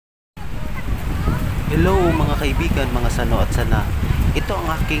Hello mga kaibigan, mga sano at sana. Ito ang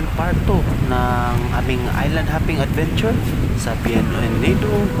aking part 2 ng aming island hopping adventure sa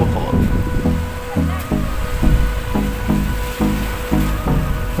Unido, Bohol.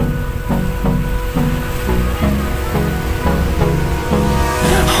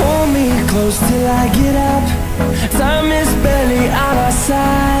 Hold me close till I get up. Time is barely on our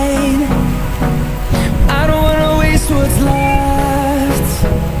side. I don't wanna waste what's left.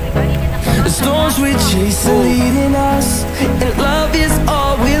 The storms we chase are leading us, and love is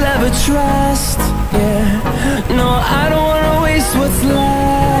all we'll ever trust. Yeah, no, I don't wanna waste what's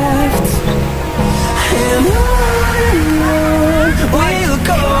left. And on we'll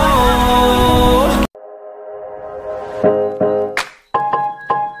go.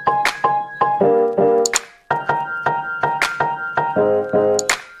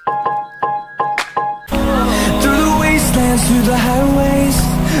 Through the highways,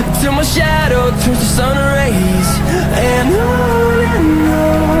 till my shadow turns to sun rays, and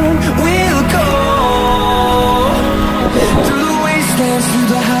on we'll go. Through the wastelands, through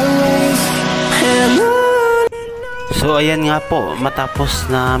the highways, and on. So ayan nga po, matapos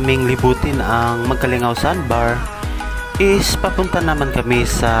naming libutin ang Magkalingaw Sandbar, is papunta naman kami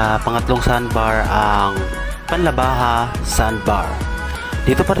sa pangatlong sandbar, ang Panlabaha Sandbar.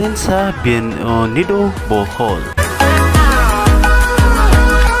 Dito pa rin sa Unido, Bohol.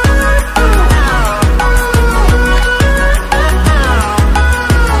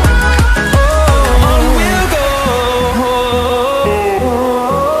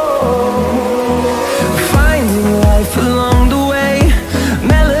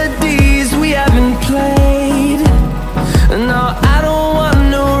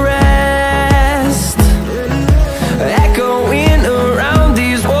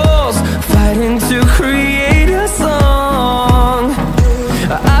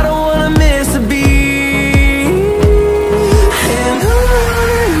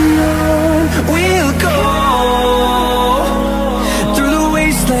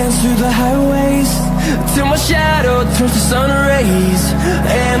 Through the highways, till my shadow turns to sun rays,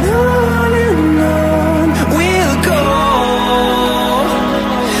 and on we'll go.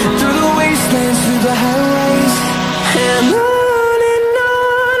 Through the wastelands, through the highways, and on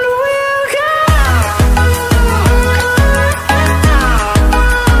we'll go.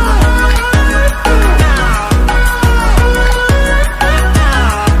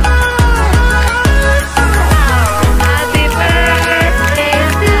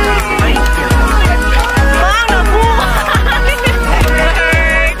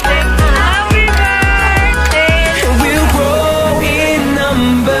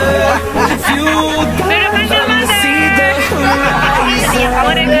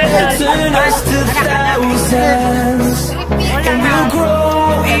 Turn us to thousands, and we'll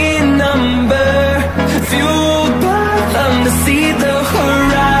grow in number, fueled by them to see the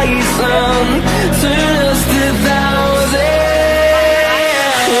horizon. Turn us to thousands,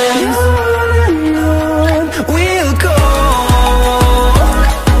 and on we'll go.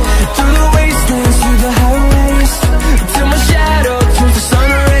 Through the wastelands, through the highways, till my shadow turns to sun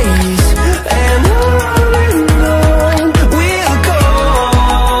rays, and on we'll go.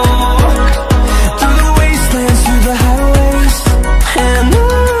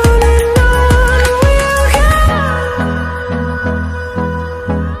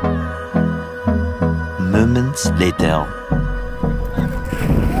 Moments later.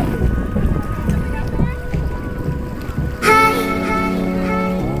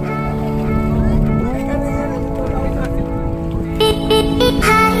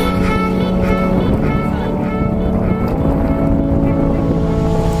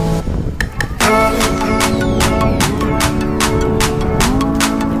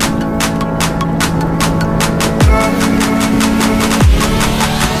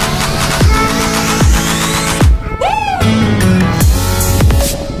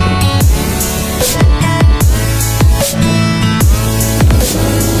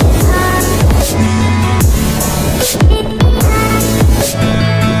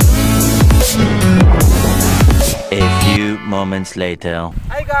 Moments later.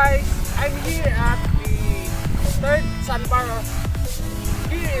 Hi guys, I'm here at the third sandbar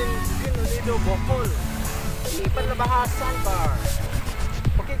here in Unido, Bohol, the Panlabaha Sandbar.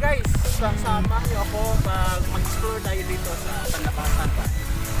 Okay guys, sama niyo ako pag mag-explore tayo dito sa Panlabaha Sandbar.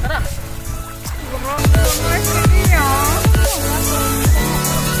 Tara!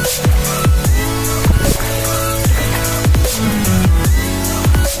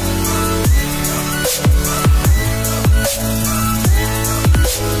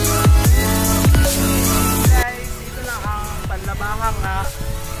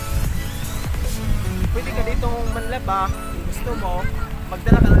 gustong manlaba, kung gusto mo,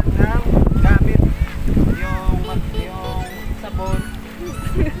 magdala ka lang ng gamit. Yung sabon.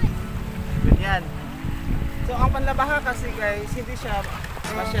 Ganyan. So ang panlabaha kasi guys, hindi siya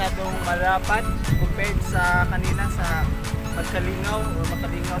masyadong malapad compared sa kanina sa magkalingaw o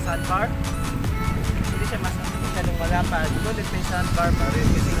makalingaw sandbar. Hindi siya masyadong malapad. Ngunit may sandbar pa rin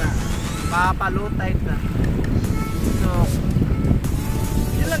kasi nga mapalo tight na. So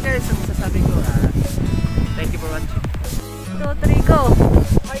yun lang guys ang masasabi ko. Thank you for watching. 2, 3, go!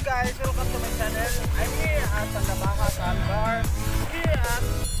 Hi guys, welcome to my channel. I'm here at Panlabaha Sandbar here at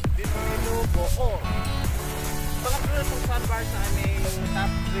Unido, Bohol. Pangatlo na itong sandbar sa aming top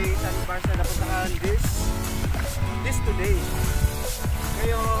 3 sandbars na napuntahan this today.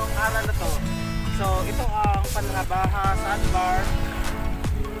 Ngayong araw na to. So ito ang Panlabaha Sandbar.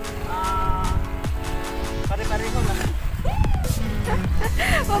 Pare-pareho lang.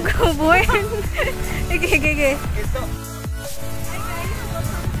 Huwag ko buhin. Gigi. Ito. Hi guys,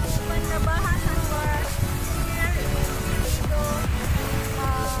 welcome to Panlabaha Sandbar. Here dito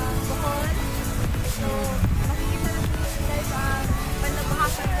Bohol. So makikita na po guys ang Panlabaha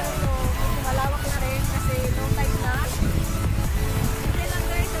Sandbar. So malawak na rin kasi low tide na. Sige lang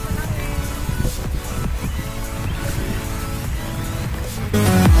guys, ito namin.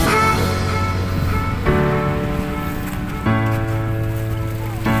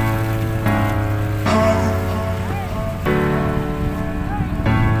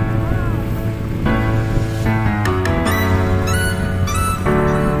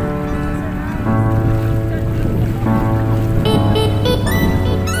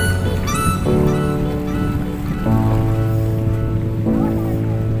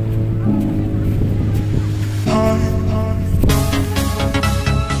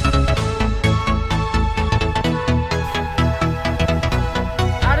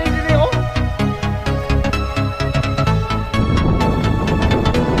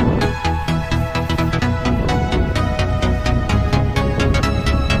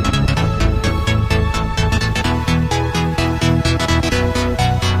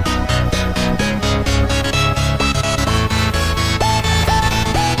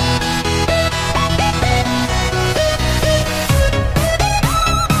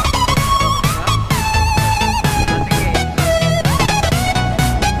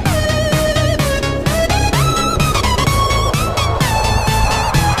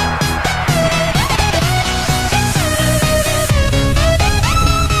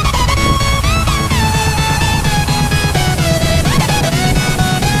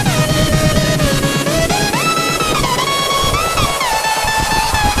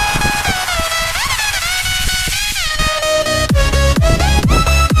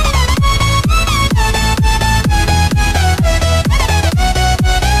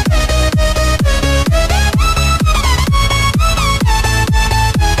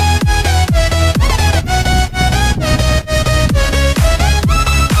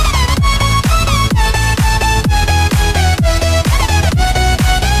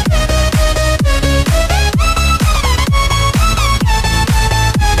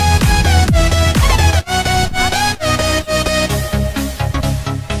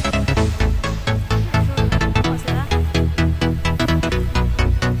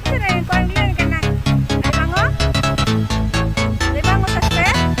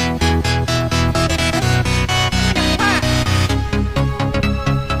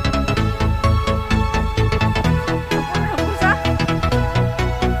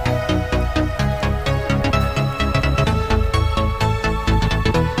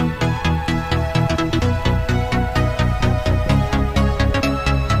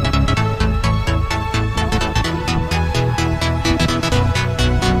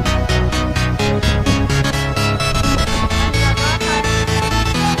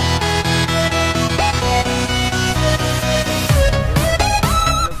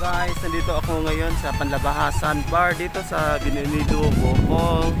 ngayon sa Panlabaha Sandbar dito sa Unido,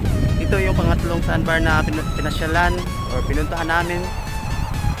 Bohol. Ito yung pangatlong sandbar na pinasyalan or pinuntahan namin.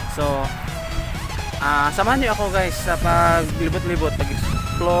 So samahan niyo ako guys sa paglibot-libot,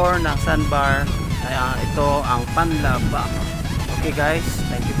 pag-explore ng sandbar. Ito ang Panlabaha. Okay guys,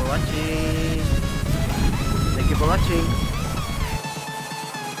 thank you for watching. Thank you for watching.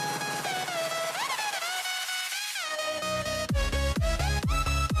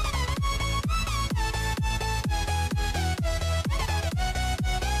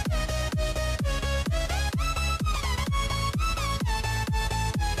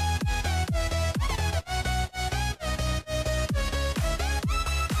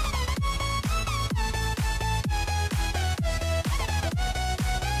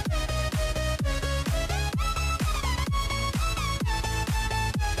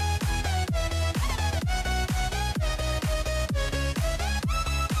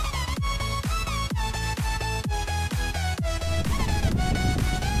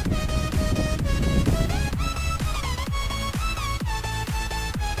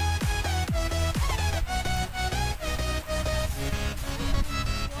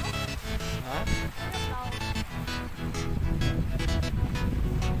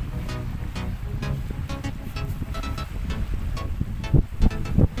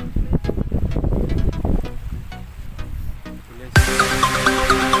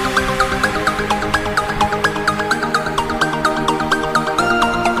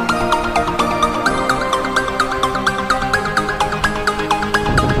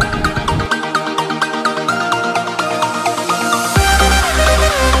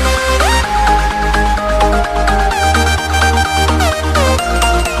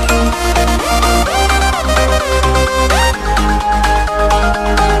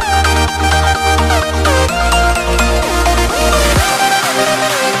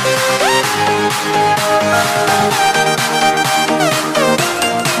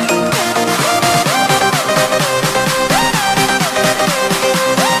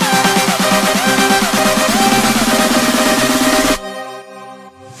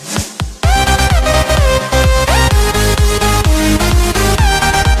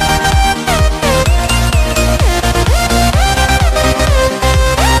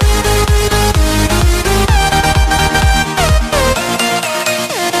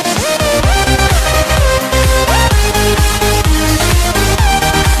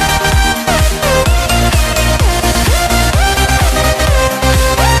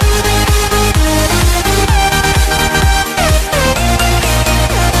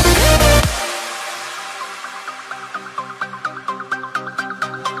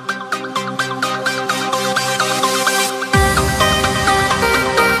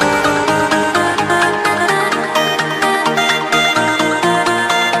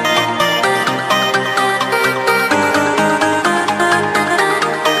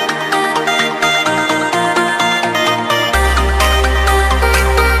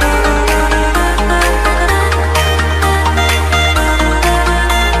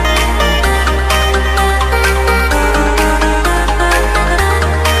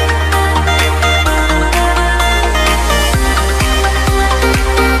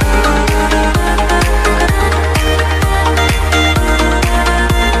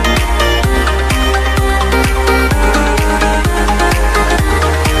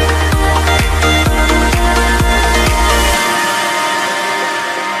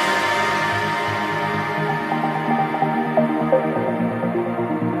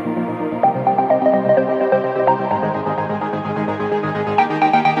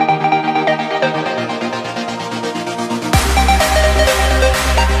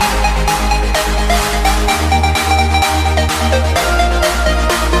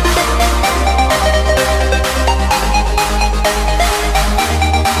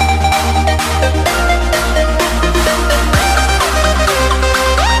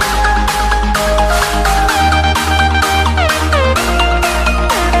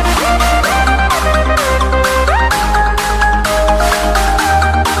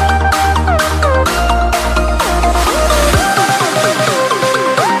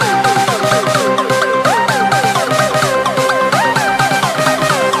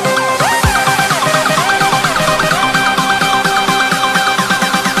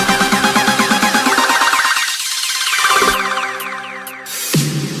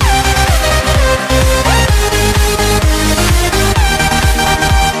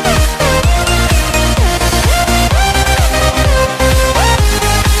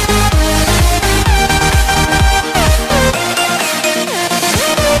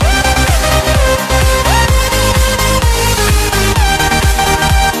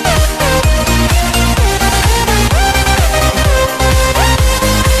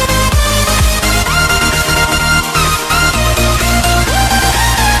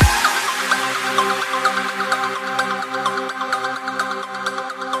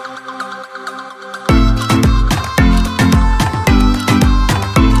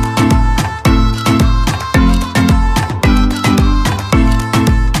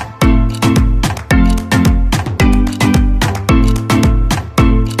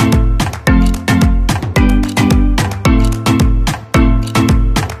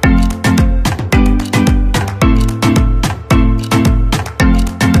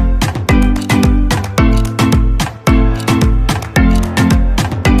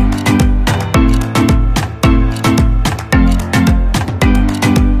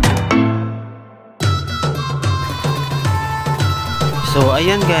 So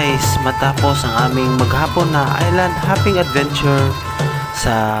ayan guys, matapos ang aming maghapon na island hopping adventure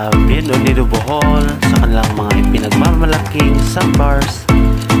sa Unido Bohol sa kanilang mga pinagmamalaking sandbars,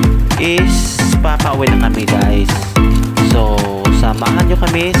 is papauwi na kami guys. So samahan nyo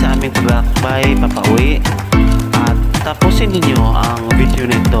kami sa aming paglakbay papauwi at tapusin ninyo ang video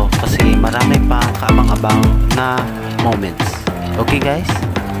nito kasi marami pang kaabang-abang na moments. Okay guys?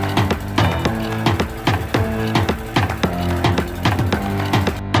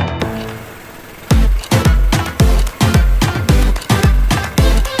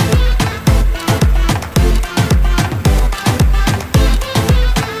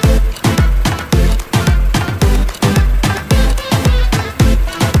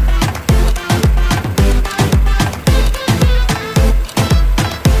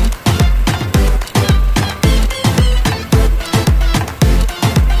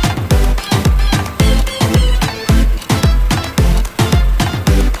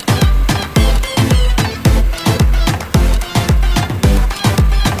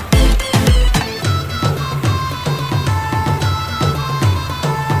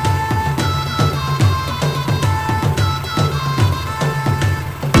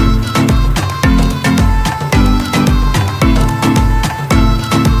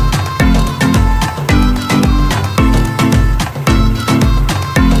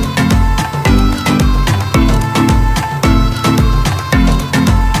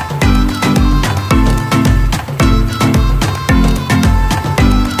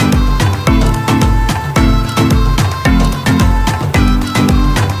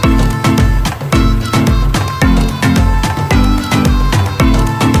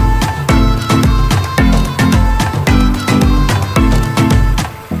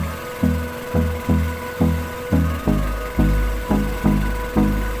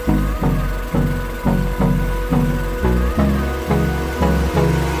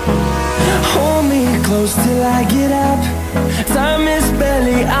 Close till I get up. Time is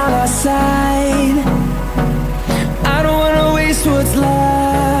barely on our side. I don't wanna waste what's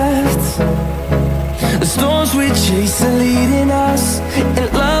left. The storms we chase are leading us, and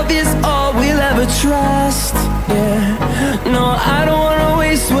love is all we'll ever trust. Yeah, no, I don't wanna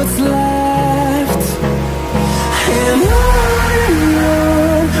waste what's left. And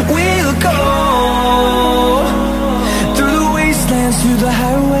on we'll go, through the wastelands, through the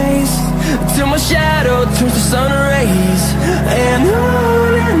highways, till my shadow turns to sun rays. And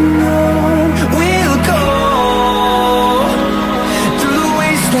on we'll go, through the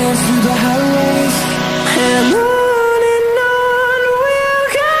wastelands, through the highways, and on we'll go.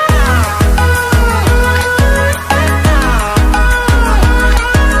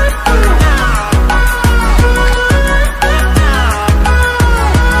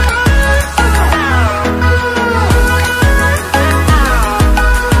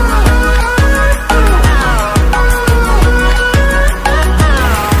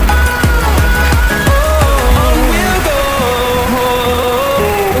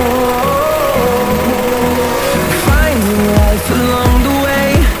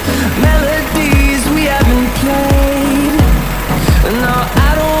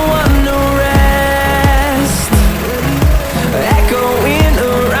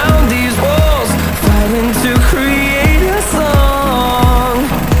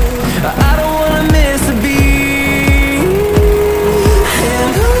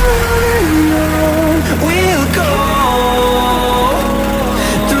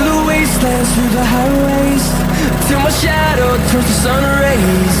 Through the highways, till my shadow turns to sun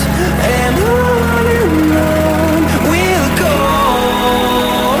rays. And on we'll go,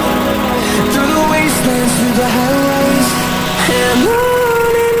 through the wastelands, through the highways, and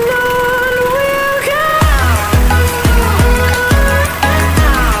on we'll go.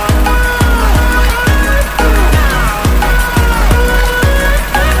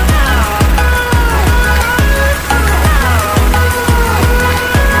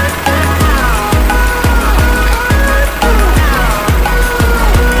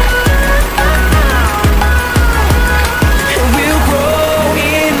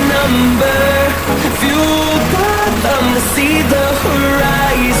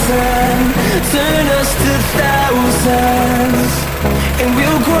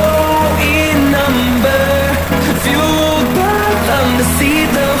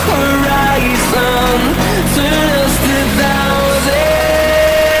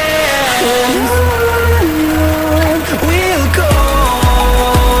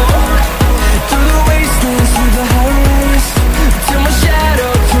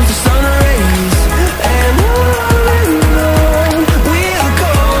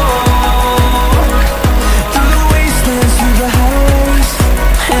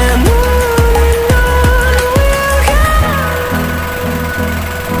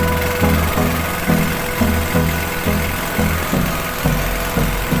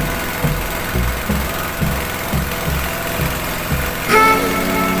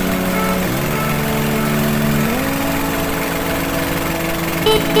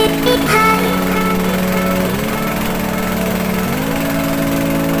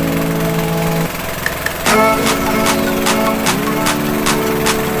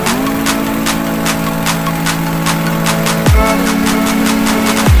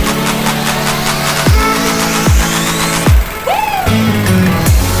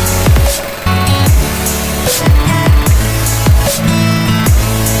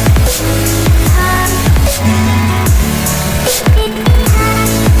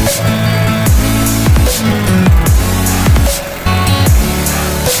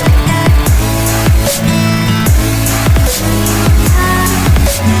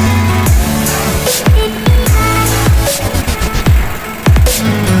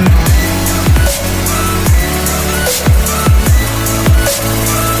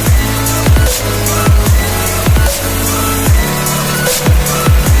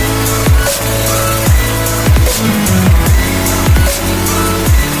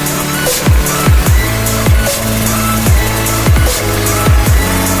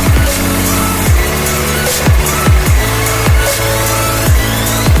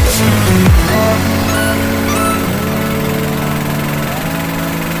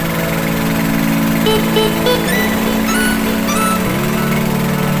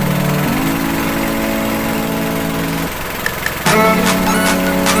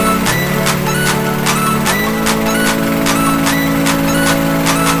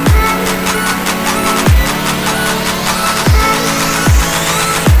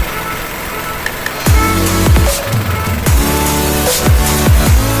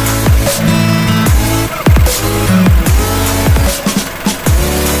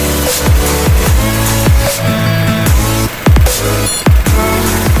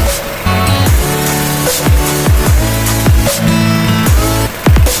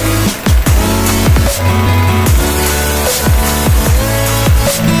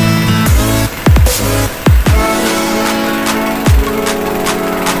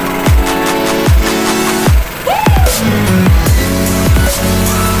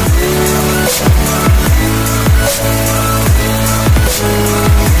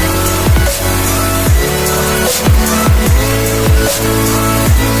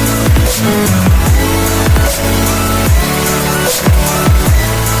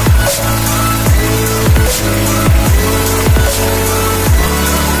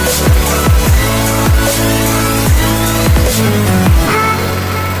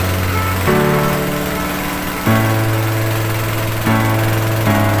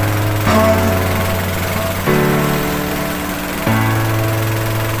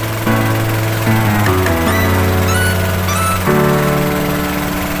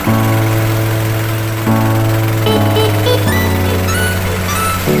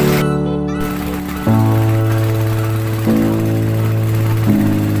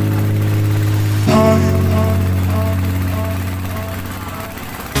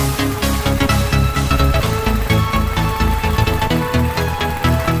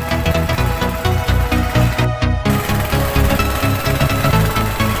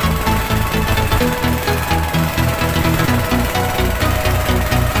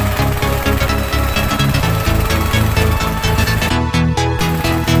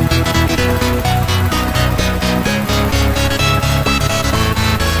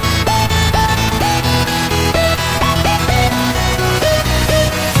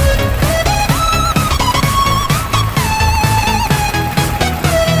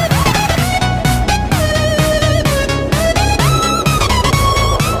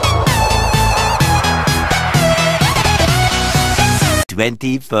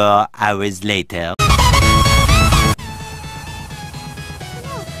 24 hours later.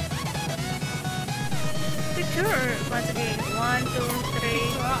 Picture. Once again. 1, 2,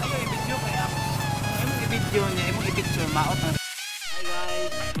 3. Ayaw i-video kaya. Ayaw i-video niya. Ayaw i-picture. Maot na. Hi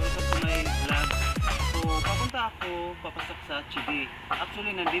guys. Welcome to my vlog. So, papasok sa Chidi.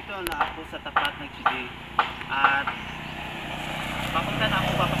 Actually, nandito na ako sa tapat ng Chidi. At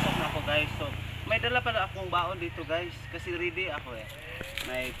papasok na ako guys. So, may dala pala akong baon dito guys. Kasi ready ako eh.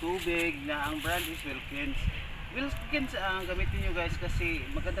 May tubig na ang brand is Wilkins. Wilkins ang gamitin nyo guys kasi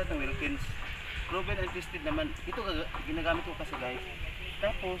maganda itong Wilkins. Proven and tested naman. Ito ginagamit ko kasi guys.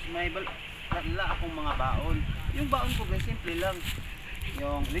 Tapos may dala akong mga baon. Yung baon ko guys, simple lang.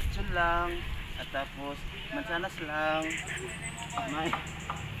 Yung lechon lang. At tapos mansanas lang. May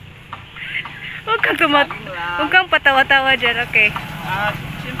Huwag kang patawa-tawa dyan, okay? at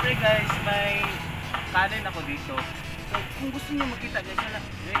siyempre guys, may kanin ako dito. So kung gusto niyo makita guys,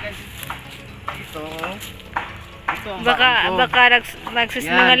 guys dito. Ito ang baon ko. Baka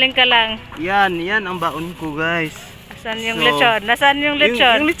nagsisinungaling ka lang. Yan ang baon ko guys. Nasaan yung lechon? Nasaan yung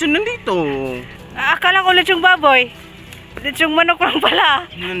lechon? Yung lechon nandito. Akala ko lechong baboy. Lechong manok lang pala.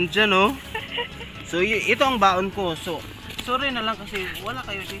 Nandyan oh. So ito ang baon ko. So sorry na lang kasi wala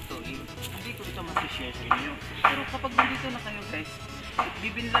kayo dito. Hindi ko ito masishare sa inyo. Pero kapag nandito na kayo guys,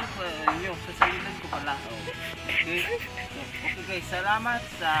 bibinlan ko inyo. Sasalilan ko pala. Oh. Okay? Okay guys, salamat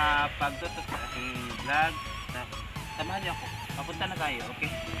sa pagtutok sa aking vlog. Samahan niyo ako. Papunta na tayo, okay?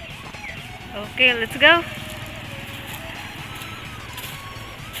 Okay, let's go.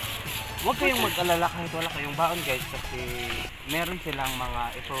 Huwag kayong mag-alala kahit wala kayong baon guys kasi meron silang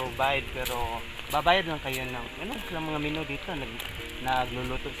mga i-provide pero babayad lang kayo ng silang mga menu dito.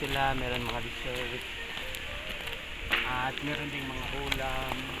 Nagluluto sila, meron mga dessert at meron ding mga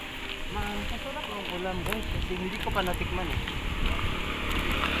ulam. Masarap ang ulam guys kasi hindi ko pa natikman eh.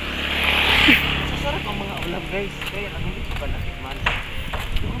 Masarap ang mga ulam guys kaya lang hindi ko pa natikman.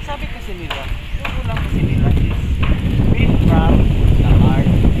 Yung sabi kasi nila, yung ulam kasi nila is made from the art.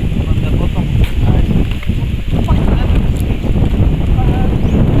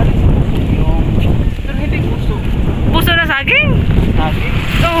 Puso na saging? Saging?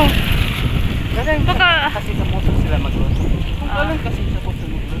 Oo. Baka kasi sa puso sila magluto. Kung galing kasi sa puso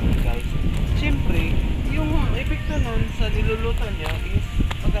magluto guys, siyempre, yung epekto nun sa niluluto niya is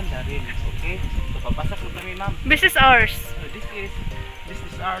maganda rin. Okay? So papasok na kami ma'am. Business hours. So this is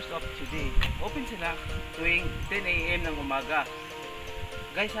business hours of today. Open sila tuwing 10 AM ng umaga.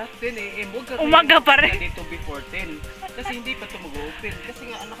 Guys ha, 10 AM, huwag ka umaga pa rin dito before 10 kasi hindi pa ito mag-open kasi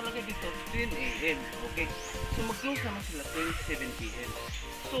nga nakalagay dito 10 AM, okay? So mag-close naman sila 7 PM.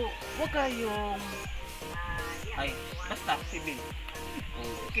 So huwag kayong basta 7.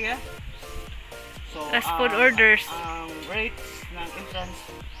 Okay ha? So fast food orders. Ang rates ng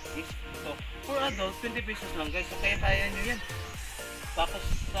entrance is ito. For adult, 20 pesos lang guys, so kaya nyo yan. Tapos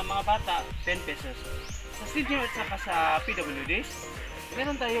sa mga bata, 10 pesos. Sa senior at saka sa PWDs,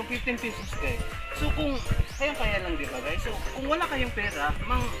 meron tayong 15 pesos guys. So kung kaya lang diba guys. So kung wala kayong pera,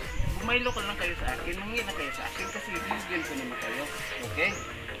 bumaylo ka lang kayo sa akin. Mangi na kayo sa akin kasi bibigyan ko naman kayo. Okay?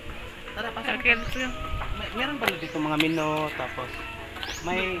 Tara, pasok. Okay, let's go. Meron pala dito mga menu. Tapos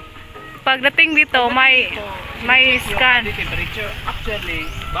may pagdating dito, may scan. Yung temperature. Actually,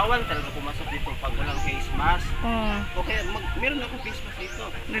 bawal talaga pumasok dito pag walang face mask. Okay, meron akong face mask dito.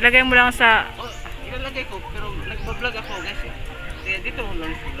 Nilagay mo lang sa Ilalagay ko pero nagbablog ako guys eh. Kaya dito mo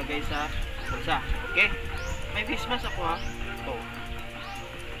lang ilagay sa bulsa. Okay? May face mask ako ha. Ito.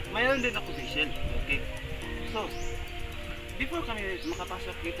 Mayroon din ako facial. Okay? So, before kami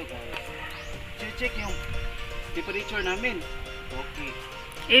makapasok dito guys, check yung temperature namin. Okay.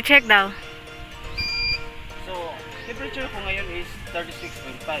 i-check daw. So, temperature ko ngayon is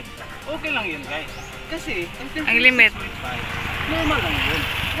 36.5. Okay lang yun guys. Kasi, ang limit. 36.5, normal lang yun.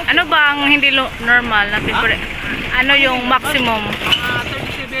 Ano ba ang hindi normal na temperature? Ano yung maximum?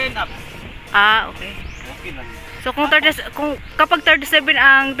 37 up. Okay. Okay lang. So kung kapag 37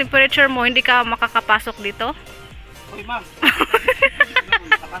 ang temperature mo, hindi ka makakapasok dito? Uy, ma'am.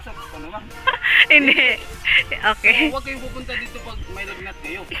 Nakapasok ko naman. Hindi. Okay. So, huwag kayong pupunta dito pag may lagnat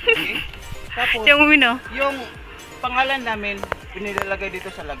kayo. Okay? Tapos, yung pangalan namin, pinilalagay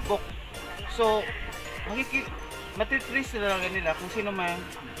dito sa logbook. So, matitrace talaga nila kung sino man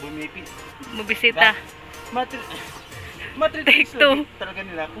bumibisita. Matitrace talaga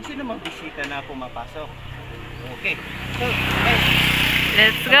nila kung sino man bisita na pumapasok. Okay. So, guys,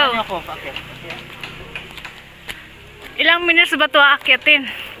 let's go. Ako, okay. Ilang minutes ba ito aakyatin?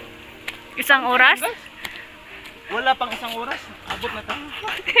 Isang oras? Wala pang isang oras. Abot na tayo.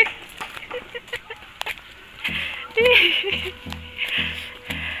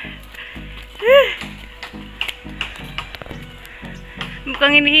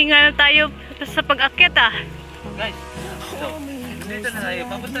 Mukhang hinihingal tayo sa pag-akyat ah. Guys, so, dito na tayo.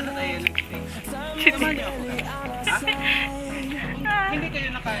 Papunta na tayo ng city. Samahan niyo ako. Ha? Hindi kayo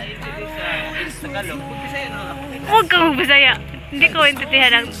naka-intindi sa Tagalog. Bisaya na ako. Huwag kang Bisaya. Hindi ko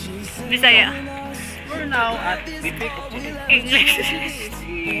intindihan ng Bisaya. For now, at we pick up English. the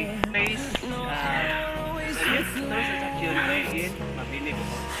place tourist attraction in Mabini,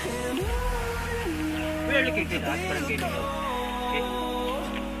 Bohol. We are located at Barangay Unido.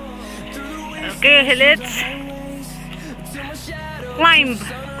 Okay, let's climb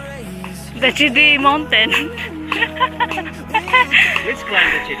the Chidi mountain. Let's climb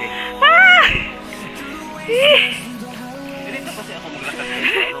the Chidi. Ah! Dito kasi ako maglakad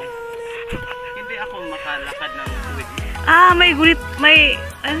ngayon. Hindi ako makalakad ng tuwid. Ah, may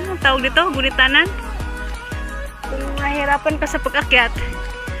ano tawag dito? Guritanan? Kung nahihirapan ka sa pag-akyat,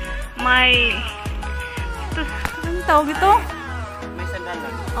 may ano tawag dito? May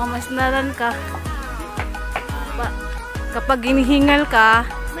sandalan. Oh, may sandalan ka. Kapag hinihingal ka,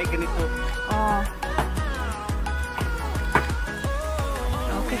 May ganito. oh.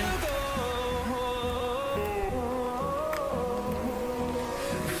 Okay.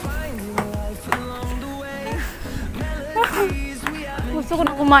 Gusto ko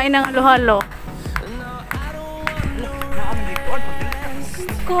na kumain ng halo-halo.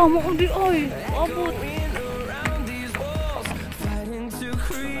 Kamu, di oy. Abot.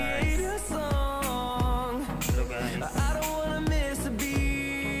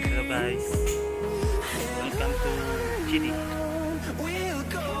 Hello guys. Welcome to Chidi.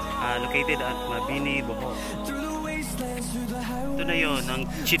 Located at Mabini, Bohol. Ito na yun, ang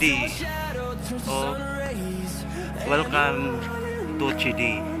Chidi. Welcome to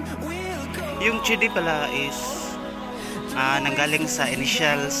Chidi. Yung Chidi pala is nanggaling sa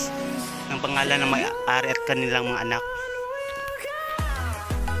initials ng pangalan ng may-ari at kanilang mga anak.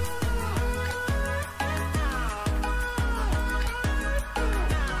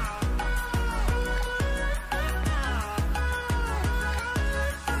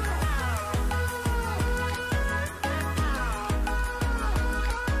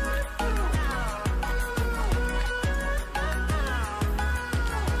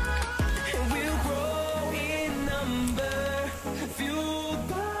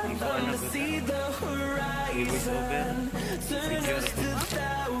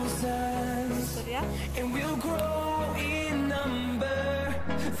 And we'll grow in number,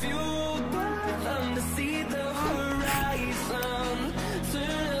 fueled by them to see the horizon.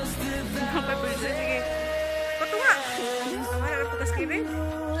 Turn us to thousands. Patunga. Para pagkas kini.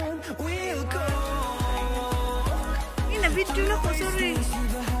 We'll go. Ini na video na ko, sorry.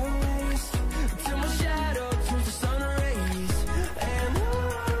 Till my shadow turns to sun rays. And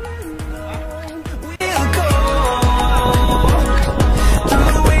on we'll go.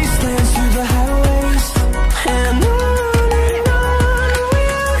 Through the wastelands, through the highways. And on we'll go.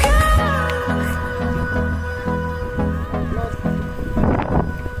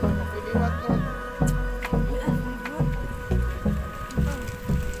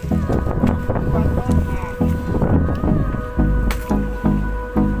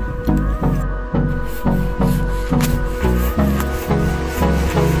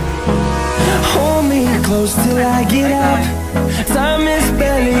 Hold me close till I get up. Time is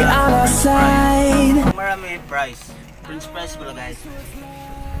barely on our side. Marami price. French fries pala guys.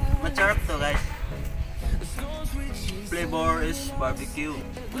 Macharap to guys. Flavor is barbecue.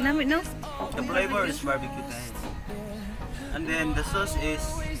 Nami no? The flavor is barbecue guys. And then the sauce is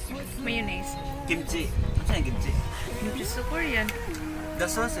Mayonnaise. kimchi. What's that kimchi? Just so Korean. The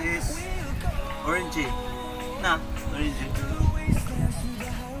sauce is orangey. Na, orangey.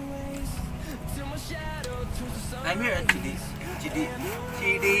 I'm here at Chidi. Chidi.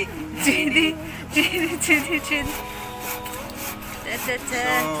 Chidi. Chidi.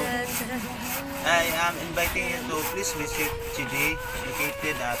 I am inviting you to please visit Chidi,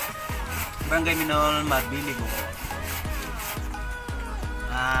 located at Barangay Minol, Mabini, Bohol.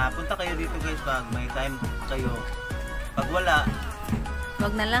 Punta kayo dito guys pag may time kayo. Pag wala,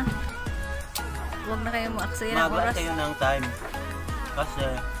 Wag na lang. Wag na kayo mo-aksaya ng magawa oras. kayo ng time. Kasi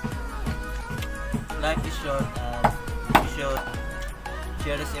life is short and you should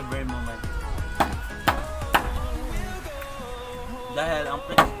cherish every moment. Dahil ang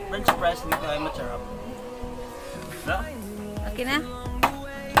French fries nito ay masarap. No? Okay na?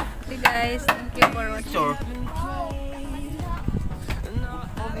 Okay guys, thank you for watching. Sure.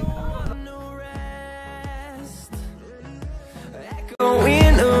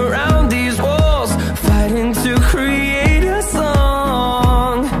 Going around these walls, fighting to create a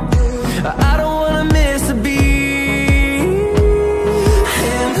song. I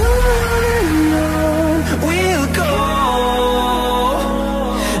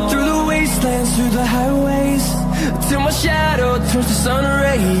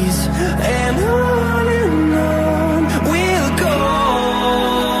rays, and on we'll go,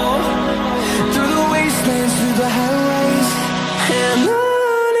 through the wastelands, through the highways, and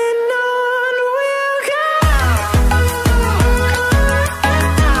on we'll go.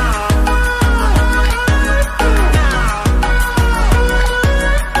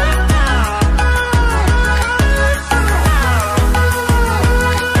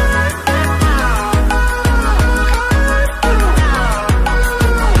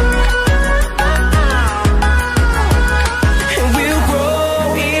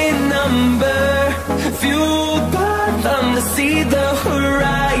 See the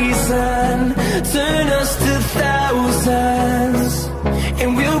horizon turn us to thousands,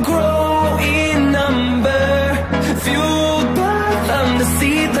 and we'll grow in number, fueled by them to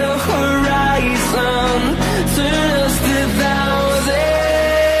see the horizon turn us to thousands,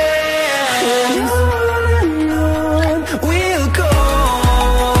 and on we'll go,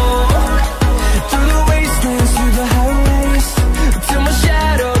 through the wastelands, through the highways, till my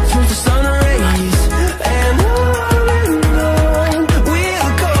shadow turns to sun rays, and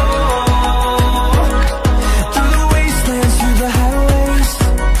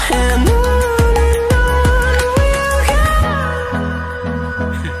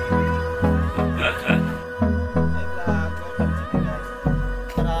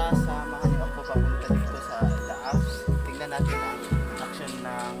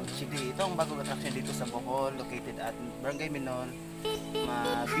itong bagong attraction dito sa Bohol, located at Barangay Minol,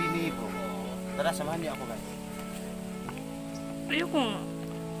 Mabini, Bohol. Tara, samahan niyo ako guys. Ayoko nga.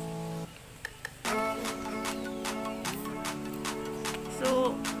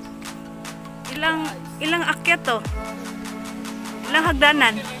 So, ilang akyat to? Ilang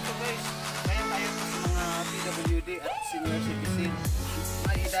hagdanan? So guys, kaya tayo sa mga PWD at senior citizen,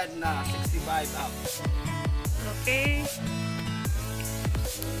 may edad na 65 up. Okay.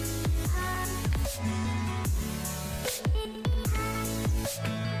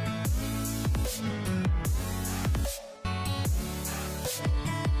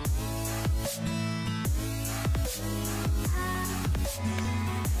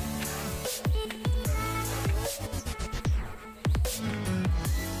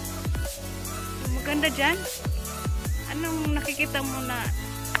 Maganda dyan. Anong nakikita mo na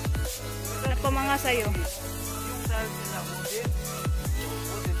pamanga sa'yo? Yung style nila,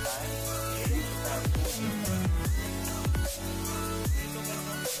 wooden style.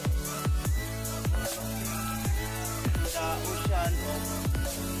 The ocean of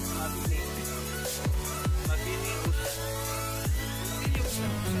Mabini ocean.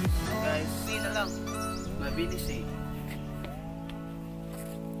 Guys, see na lang. Mabini sea.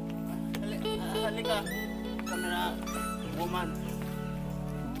 Halika, camera woman.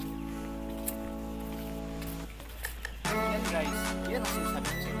 Yan guys, yan ang sinasabi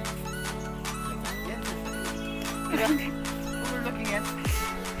ko sa inyo. Yan. Overlooking yan.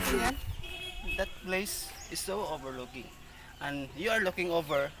 Yan. That place is so overlooking. And you are looking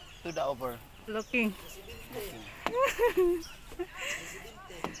over to the over. Looking.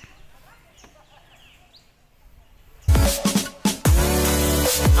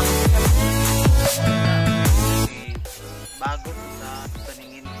 Bago sa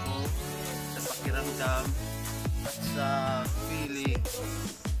paningin ko, sa pakiramdam at sa feeling.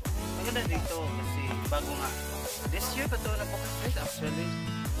 Maganda dito kasi bago nga. This year pa ito nabukas guys actually.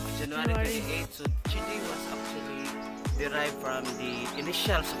 January 28. So Chile was actually derived from the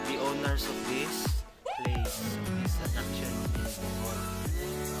initials of the owners of this place, this attraction in Bohol.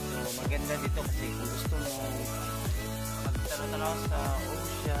 So maganda dito kasi kung gusto mo magtanaw-tanaw sa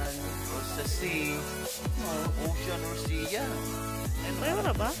ocean or sa sea, ocean or sea yan. Ay,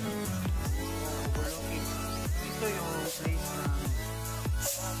 wala ba? Overlooking. Ito yung place na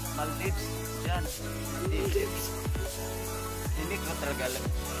Maldives. Diyan. Maldives. Hindi ko talaga alam.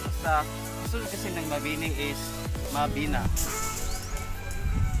 Basta, sunod kasi ng Mabini is Mabina.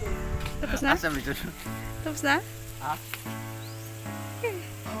 Tapos na? Asa mo ito? Tapos na? Ha? Okay.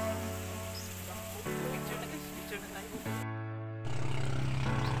 Picture na tayo.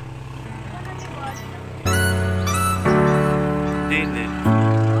 Hindi.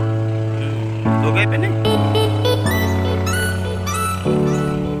 Lugay pa na eh.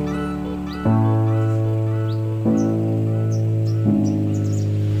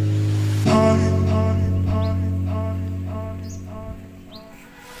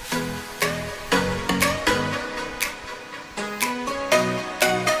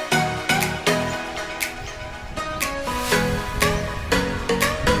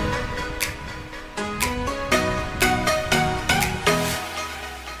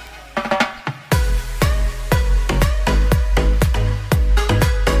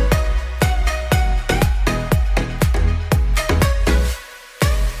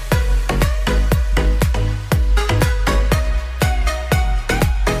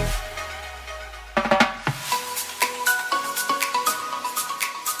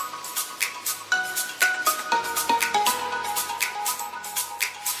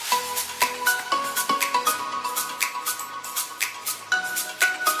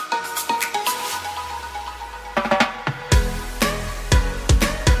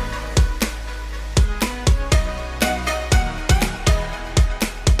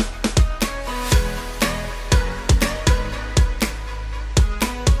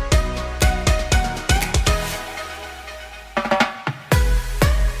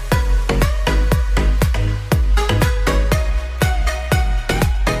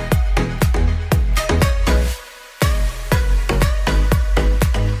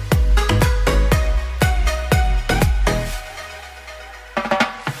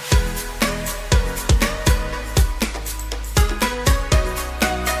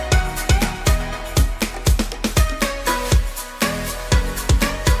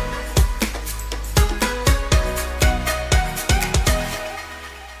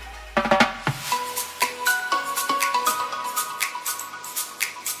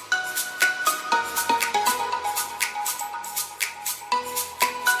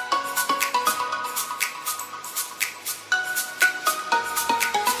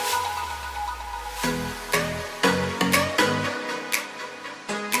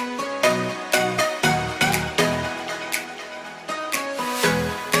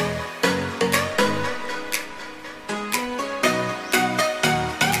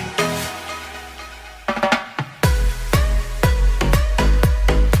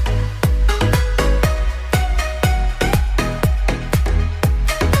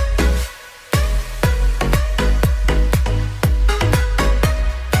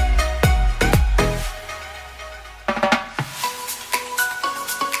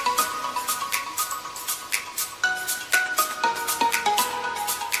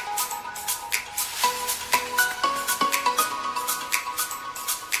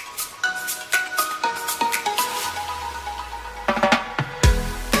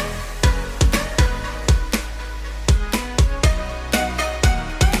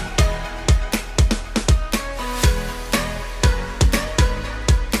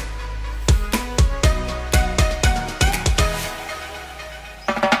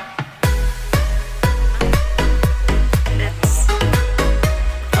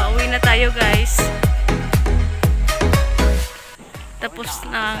 Tapos Sa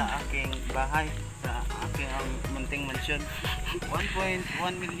na. aking bahay, sa aking munting mansion. 1.1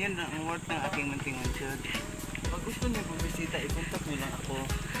 million ang worth ng aking munting mansion. Pag gusto niyo bumisita, i-contact niyo lang ako.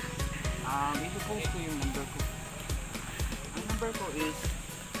 I-post ko yung number ko. Ang number ko is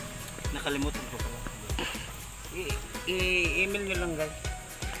nakalimutan ko pala. I-email niyo lang guys.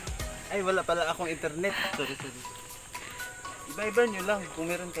 Ay wala pala akong internet. Sorry. I-Viber niyo lang kung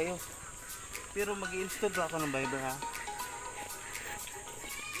meron kayo. Pero mag-i-install ba ako ng Viber ha?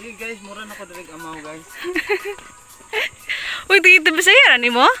 Sige guys, mura na ko direct amaw guys. Uy, tigit ba sa'yo?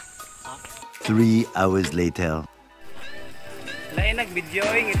 Ano mo? 3 hours later. Lain nag-video,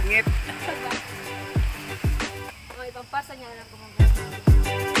 ngit-ngit. O, ipagpasa niya lang kung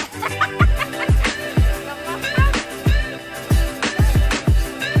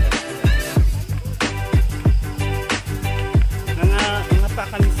Mga pa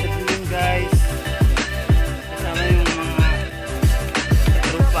kami sa duling guys. Kasama yung mga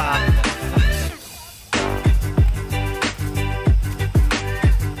trupa.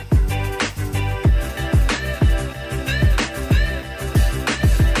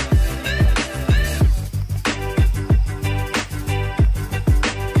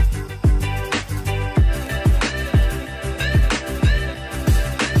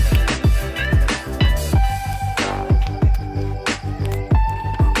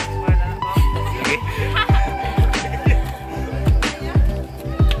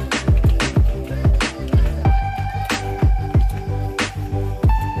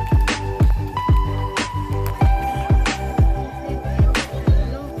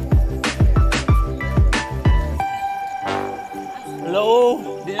 Hello,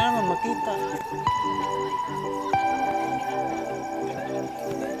 di na naman makita.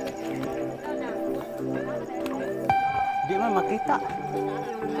 Di man makita.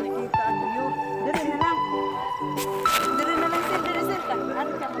 Makita ang view. Dire na lang. Dire na lang, sir. Dire, sir.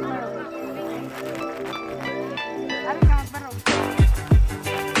 Ano ka magbarog? Ano ka magbarog?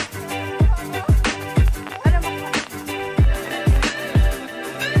 Ano magbarog?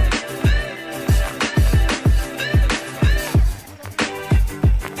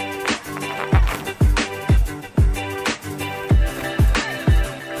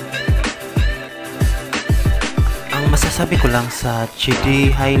 Ang masasabi ko lang sa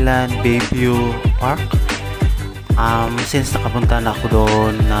Chidi Highland Bayview Park, since nakapunta na ako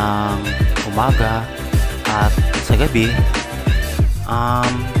doon ng umaga at sa gabi,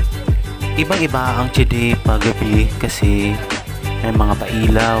 ibang-iba ang Chidi paggabi kasi may mga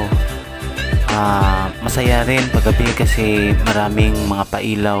pailaw. Masaya rin paggabi kasi maraming mga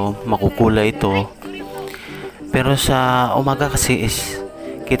pailaw, makukulay ito. Pero sa umaga kasi is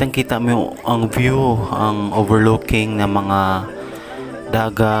kitang-kita mo ang view, ang overlooking ng mga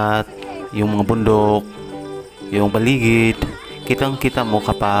dagat, yung mga bundok, yung paligid. Kitang-kita mo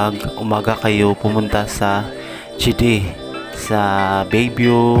kapag umaga kayo pumunta sa Chidi, sa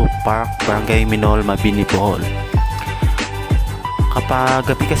Bayview Park, Barangay Minol, Mabini, Bohol. Kapag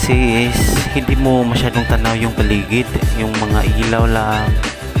gabi kasi is hindi mo masyadong tanaw yung paligid, yung mga ilaw lang.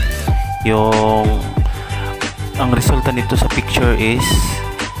 Ang resulta nito sa picture is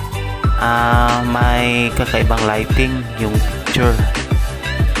may kakaibang lighting yung picture,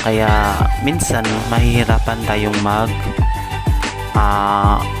 kaya minsan mahihirapan tayong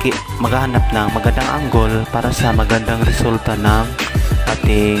maghanap ng magandang angle para sa magandang resulta ng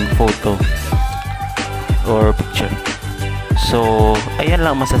ating photo or picture. So ayan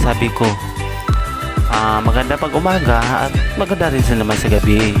lang masasabi ko. Maganda pag umaga at maganda rin sa naman sa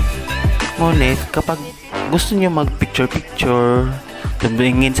gabi. Ngunit kapag gusto niyo mag picture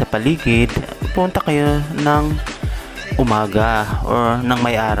tumingin sa paligid, punta kayo ng umaga or ng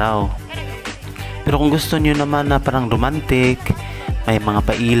may araw. Pero kung gusto niyo naman na parang romantic, may mga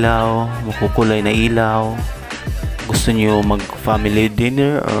pailaw, makukulay na ilaw, gusto niyo mag family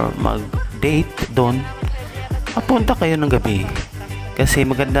dinner or mag date doon, punta kayo ng gabi. Kasi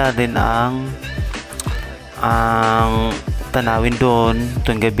maganda rin ang tanawin doon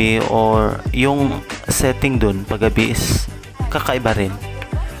tuwing gabi, or yung setting doon pag gabi is kakaiba rin.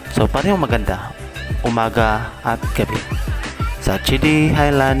 So parehong maganda umaga at gabi sa Chidi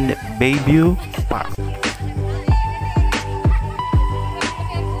Highland Bayview Park.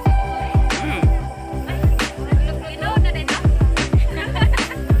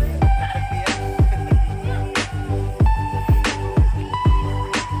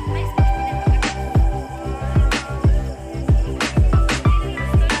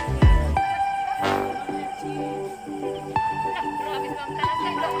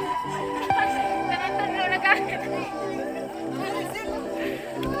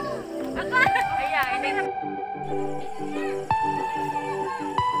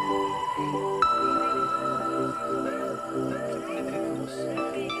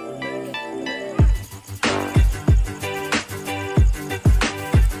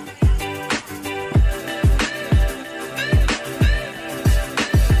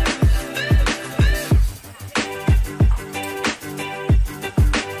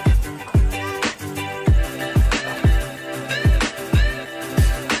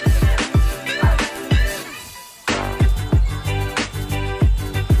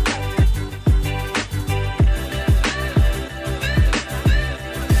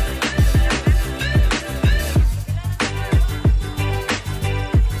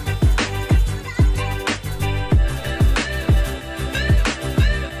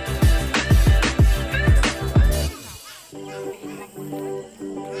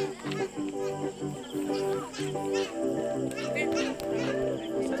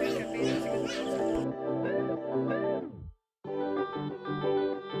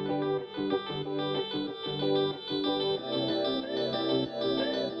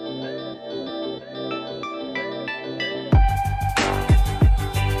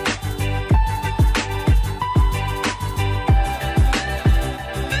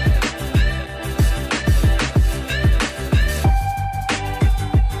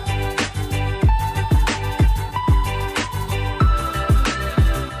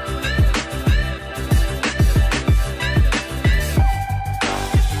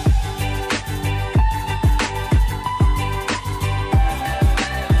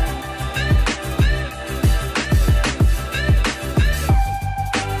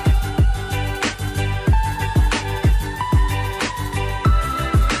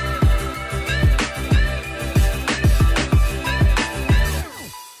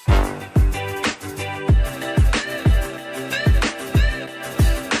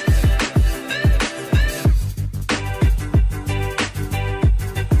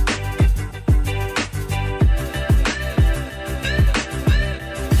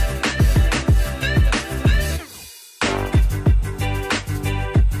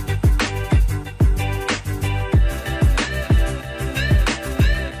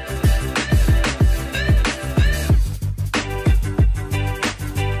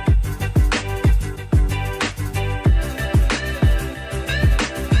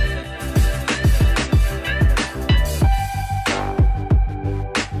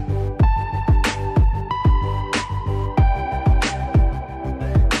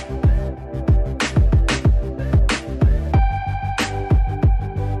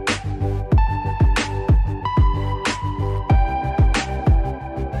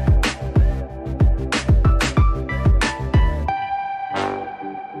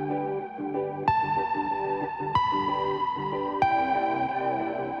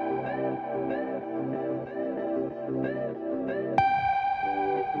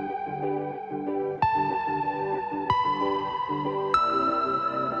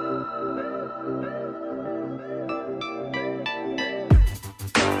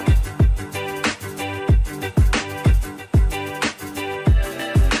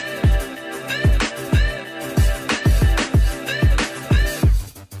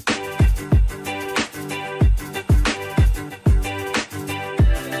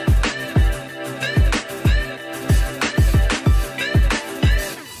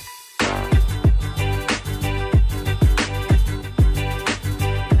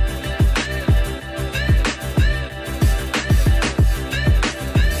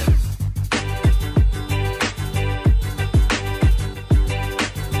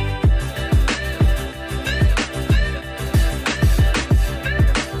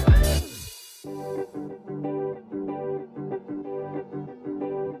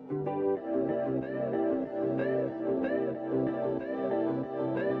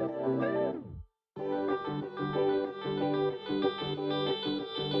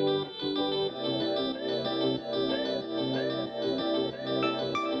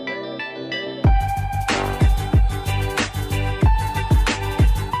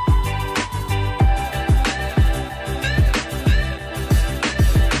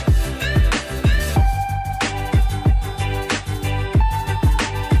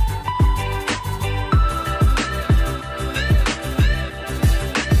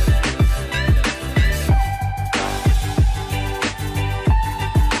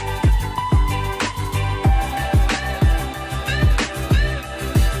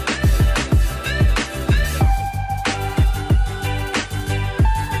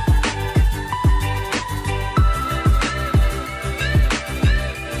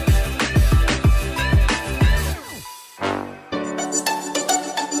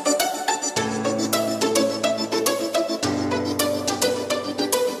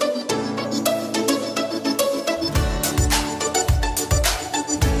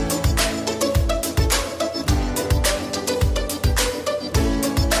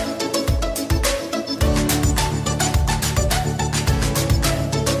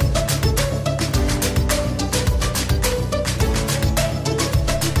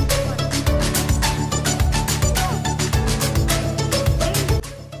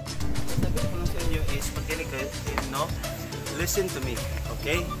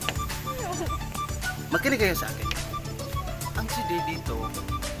 Kasi makinig kayo sa akin. Ang CD dito,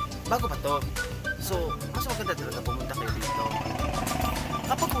 bago pa to. So, mas maganda talaga pumunta kayo dito.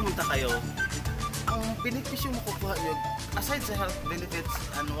 Kapag pumunta kayo, ang benepisyo makukuha nyo, aside sa health benefits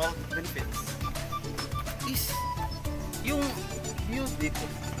and wealth benefits, is yung view dito.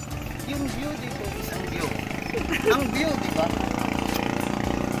 Yung view dito is ang view. Ang view, di ba?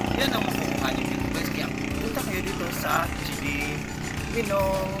 Yan ang makukuha nyo dito. Kaya punta kayo dito sa GB,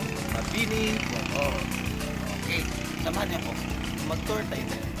 Minong, Mabini, Bohol. Okay, samahan niyo ako. Mag-tour tayo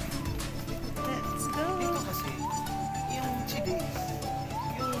din. Let's go. Dito kasi, yung GB,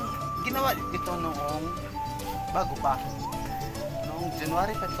 yung ginawa ito noong bago pa. Noong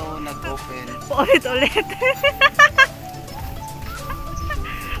January pa ito nag-open. Paulit-ulit.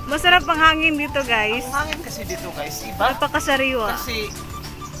 Masarap ang hangin dito, guys. Ang hangin kasi dito guys, iba. Napakasariwa. Kasi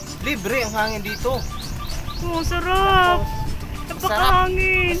libre ang hangin dito. Oh, sarap.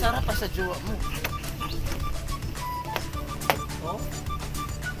 Napakahangin. Masarap pa sa jowa mo. Oh,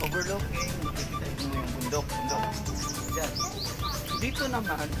 overlooking. Makikita mo yung bundok. Diyan. Dito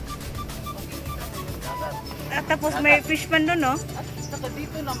naman, dagat. At tapos may fish pan doon, no? At saka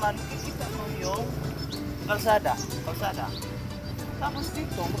dito naman, makikita mo yung kalsada. Tapos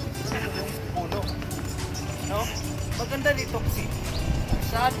dito, makikita mo yung puno. No? Maganda dito kasi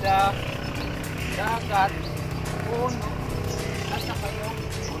kalsada, dagat, puno, at saka yung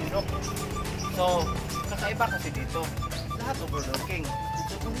bundok. So, kakaiba kasi dito. Lahat overlooking.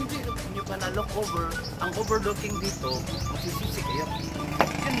 So, kung hindi nyo pa na-look over, ang overlooking dito, magsisisi kayo.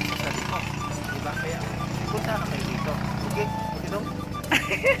 Yan yung sasabi ko. Diba? Kaya, punta na kayo dito. Okay? Okay dong?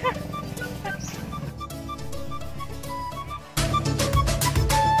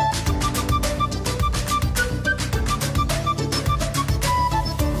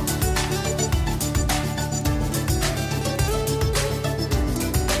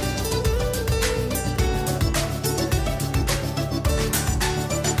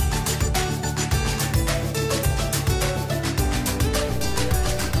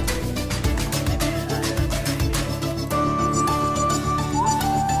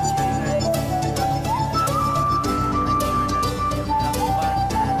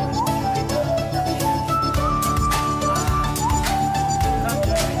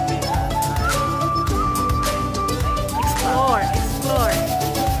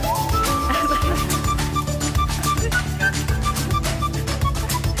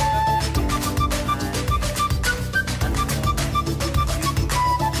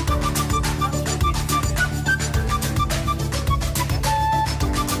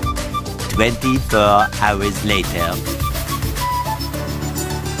 24 hours later.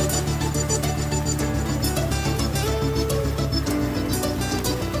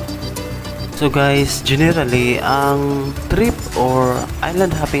 So guys, generally, ang trip or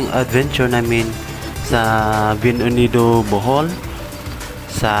island hopping adventure namin sa Unido, Bohol,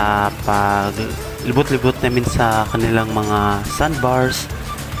 sa paglibot-libot namin sa kanilang mga sandbars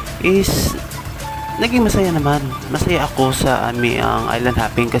is naging masaya naman. Masaya ako sa aming ang island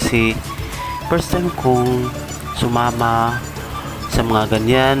hopping kasi first time kong sumama sa mga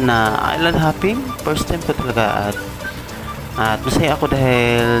ganyan na island hopping. First time ko talaga at masaya ako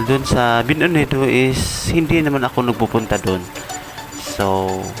dahil dun sa Unido is hindi naman ako nagpupunta dun.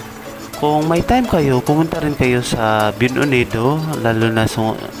 So, kung may time kayo, pumunta rin kayo sa Unido, lalo na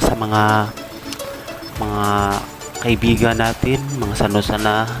sa mga kaibigan natin, mga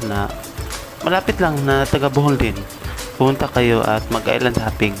sanusana na malapit lang na taga Bohol din. Pumunta kayo at mag-island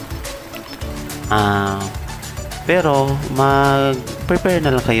hopping. Pero mag-prepare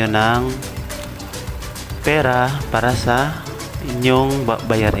na lang kayo ng pera para sa inyong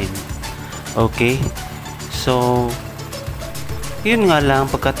bayarin. Okay? So, yun nga lang,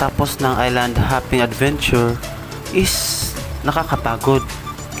 pagkatapos ng island hopping adventure is nakakapagod.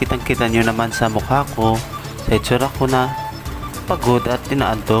 Kitang-kita nyo naman sa mukha ko, sa itsura ko na pagod at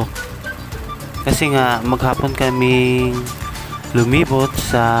tinaantok. Kasi nga, maghapon kaming lumibot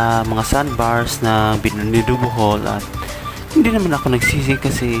sa mga sandbars na Unido, Bohol at hindi naman ako nagsisi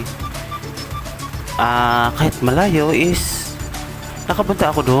kasi kahit malayo is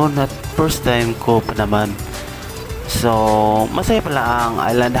nakapunta ako doon at first time ko pa naman. So, masaya pala ang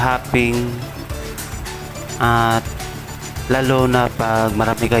island hopping at lalo na pag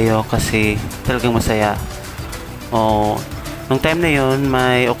marami kayo kasi talagang masaya. Nung time na yun,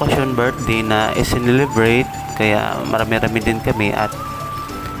 may occasion birthday na i-celebrate kaya marami-rami din kami at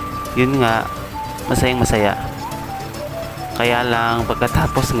yun nga, masayang masaya. Kaya lang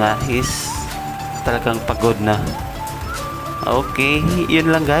pagkatapos nga is talagang pagod na. Okay,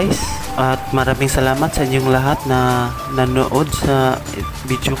 yun lang guys. At maraming salamat sa inyong lahat na nanood sa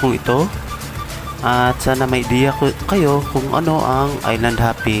video kong ito. At sana may idea kayo kung ano ang island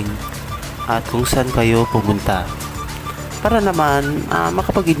hopping at kung saan kayo pumunta. Para naman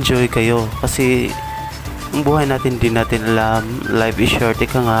makapag-enjoy kayo, kasi ang buhay natin din natin alam, life is short.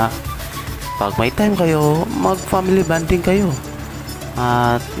 Ika nga, pag may time kayo, mag-family bonding kayo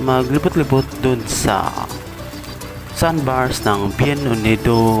at maglibot-libot dun sa sandbars ng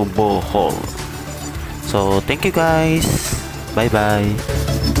Unido, Bohol. So, thank you guys. Bye-bye.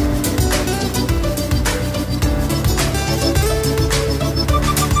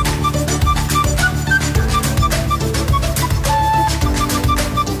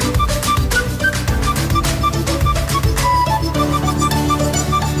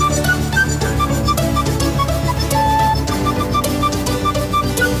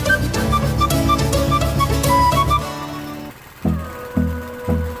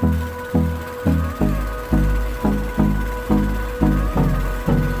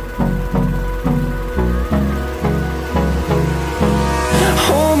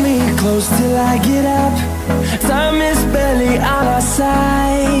 Close till I get up. Time is barely on our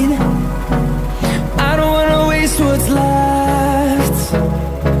side. I don't wanna waste what's left.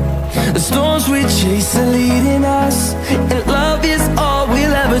 The storms we chase are leading us, and love is all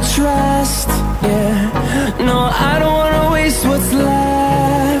we'll ever trust. Yeah, no, I don't wanna waste what's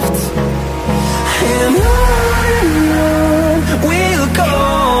left. And on we'll go.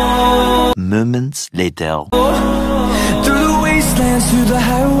 Moments later. Through the wastelands, through the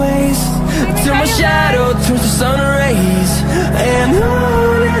highways, till my shadow turns to sun rays. And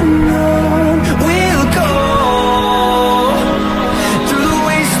on we'll go. Through the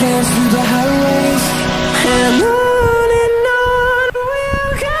wastelands, through the highways, and on we'll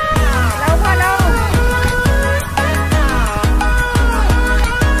go.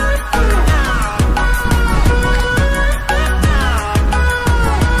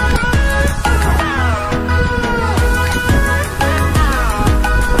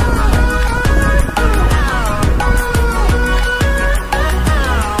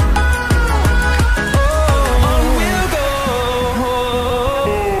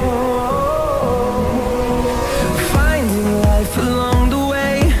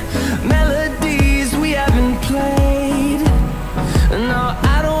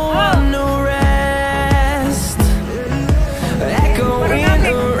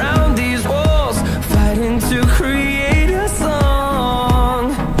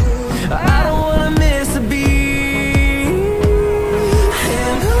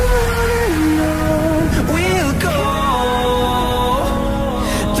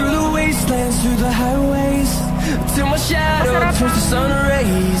 Through the highways, till my shadow turns to sun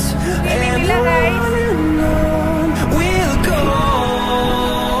rays. Pili nila guys.